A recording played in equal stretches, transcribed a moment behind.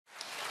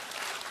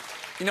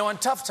You know, in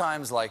tough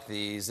times like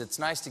these, it's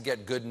nice to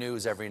get good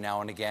news every now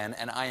and again,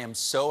 and I am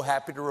so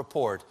happy to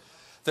report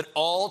that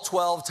all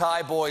 12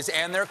 Thai boys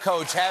and their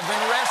coach have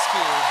been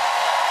rescued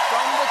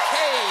from the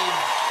cave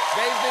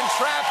they've been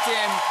trapped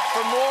in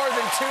for more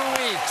than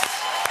 2 weeks.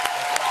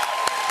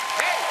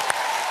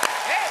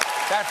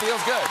 That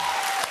feels good.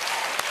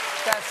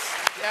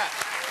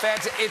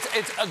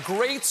 It's a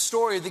great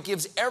story that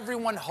gives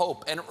everyone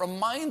hope, and it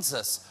reminds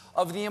us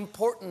of the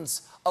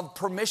importance of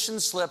permission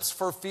slips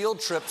for field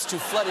trips to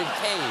flooded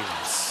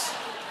caves.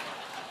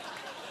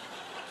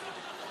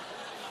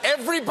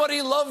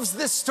 Everybody loves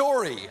this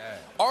story.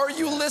 Are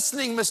you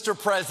listening, Mr.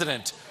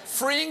 President?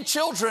 Freeing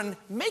children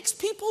makes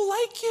people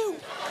like you.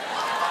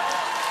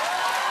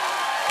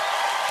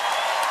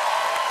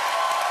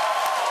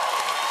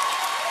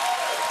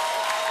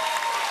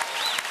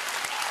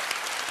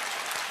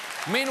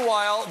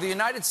 Meanwhile, the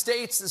United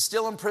States is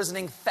still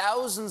imprisoning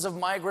thousands of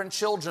migrant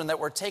children that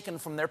were taken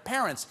from their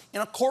parents.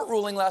 In a court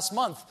ruling last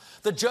month,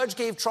 the judge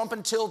gave Trump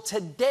until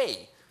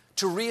today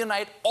to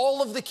reunite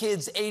all of the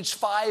kids aged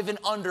 5 and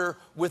under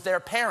with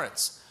their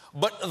parents.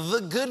 But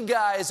the good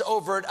guys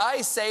over at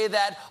ICE say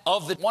that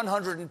of the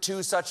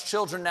 102 such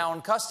children now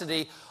in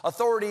custody,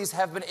 authorities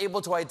have been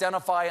able to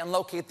identify and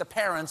locate the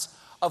parents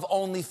of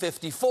only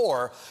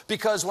 54,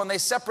 because when they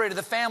separated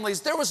the families,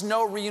 there was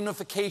no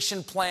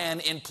reunification plan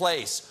in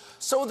place.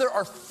 So there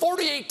are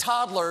 48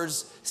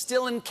 toddlers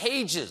still in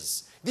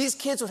cages. These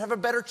kids would have a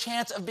better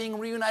chance of being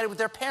reunited with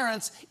their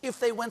parents if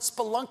they went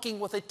spelunking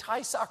with a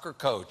Thai soccer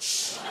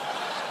coach.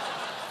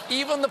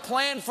 Even the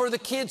plan for the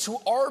kids who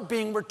are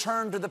being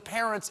returned to the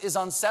parents is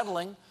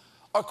unsettling.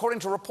 According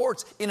to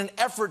reports, in an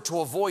effort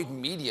to avoid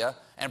media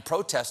and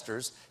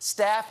protesters,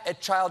 staff at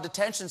child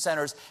detention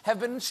centers have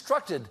been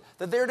instructed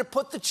that they're to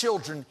put the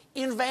children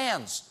in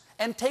vans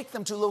and take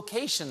them to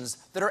locations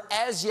that are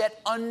as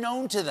yet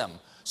unknown to them.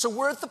 So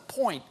we're at the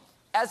point,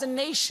 as a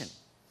nation,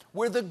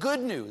 where the good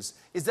news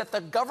is that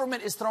the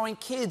government is throwing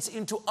kids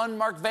into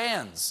unmarked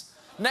vans.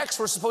 Next,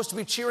 we're supposed to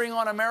be cheering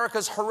on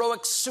America's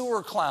heroic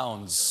sewer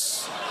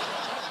clowns.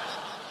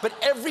 But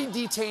every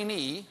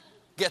detainee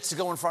gets to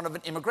go in front of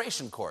an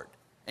immigration court,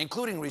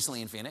 including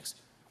recently in Phoenix,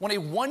 when a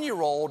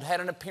 1-year-old had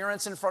an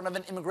appearance in front of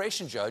an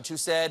immigration judge who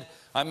said,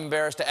 "I'm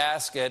embarrassed to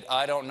ask it.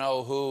 I don't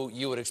know who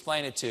you would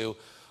explain it to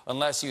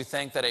unless you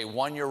think that a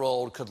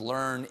 1-year-old could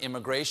learn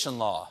immigration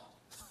law."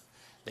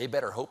 They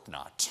better hope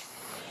not.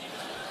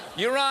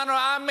 "Your Honor,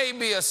 I may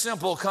be a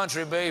simple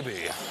country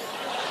baby,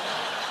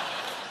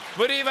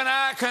 but even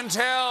I can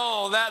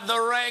tell that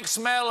the rank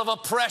smell of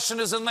oppression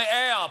is in the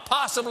air,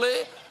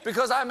 possibly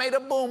because I made a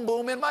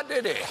boom-boom in my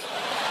ditty."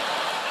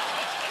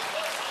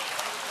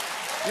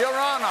 Your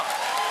Honor,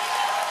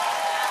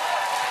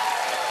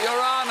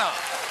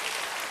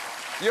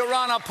 Your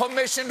Honor,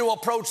 permission to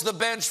approach the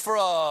bench for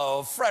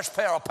a fresh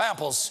pair of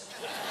Pampers.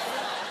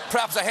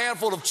 Perhaps a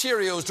handful of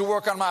Cheerios to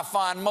work on my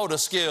fine motor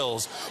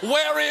skills.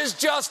 Where is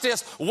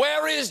justice?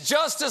 Where is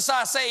justice,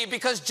 I say,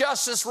 because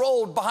justice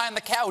rolled behind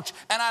the couch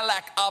and I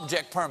lack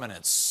object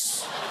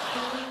permanence.